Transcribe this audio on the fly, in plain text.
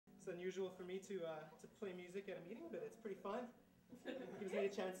unusual for me to play music at a meeting, but it's pretty fun. It gives me a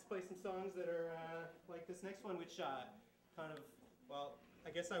chance to play some songs that are like this next one, which kind of, well, I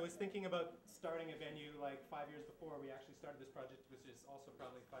guess I was thinking about starting a venue like 5 years before we actually started this project, which is also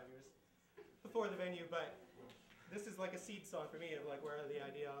probably 5 years before the venue, but this is like a seed song for me of like where the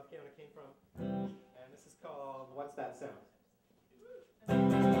idea of piano came from. And this is called What's That Sound?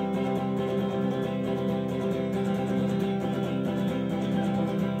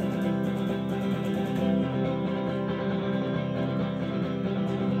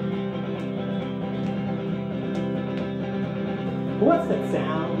 What's that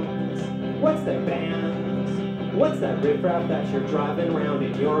sound? What's that band? What's that riff-raff that you're driving around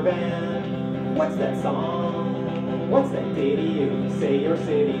in your van? What's that song? What's that ditty? You say your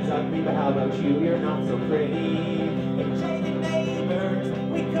city's ugly, but how about you? You're not so pretty. Hey, jaded neighbors,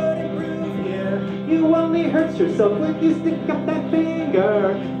 we could improve here. You only hurt yourself when you stick up that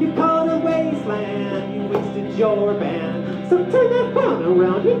finger. You called a wasteland, you wasted your band. So turn that phone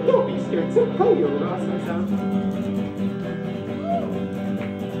around and don't be scared to play your awesome sound.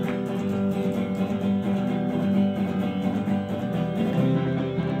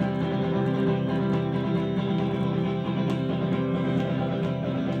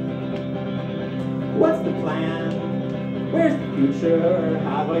 What's the plan? Where's the future?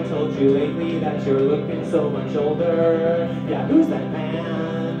 Have I told you lately that you're looking so much older? Yeah, who's that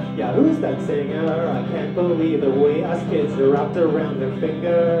man? Yeah, who's that singer? I can't believe the way us kids are wrapped around their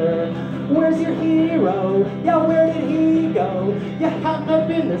finger. Where's your hero? Yeah, where did he go? You haven't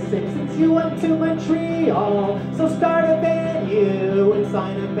been the same since you went to Montreal. So start a band, you, and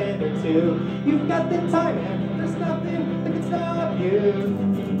sign a band or two. You've got the time and there's nothing that can stop you.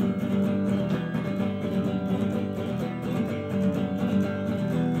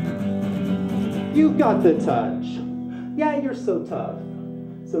 You got the touch. Yeah, you're so tough.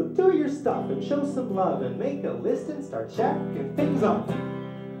 So do your stuff and show some love and make a list and start checking things off.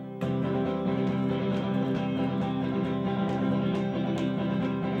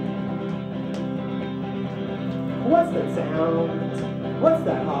 What's that sound? What's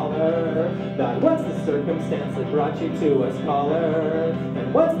that holler? What's the circumstance that brought you to us, caller?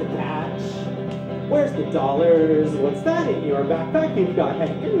 And what's the catch? Where's the dollars? What's that in your backpack you've got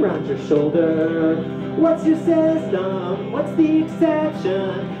hanging around your shoulder? What's your system? What's the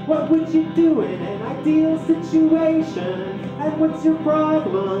exception? What would you do in an ideal situation? And what's your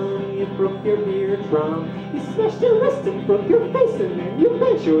problem? You broke your eardrum. You smashed your wrist and broke your face and then you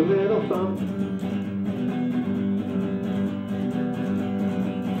bent your little thumb.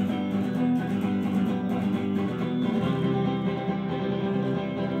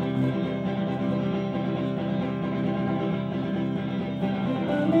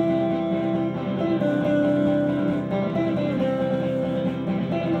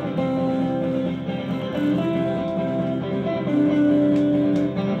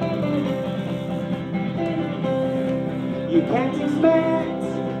 You can't expect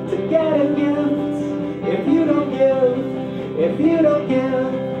to get a gift if you don't give, if you don't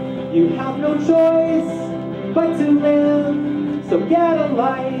give. You have no choice but to live, so get a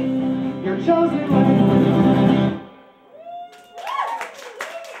life, your chosen life.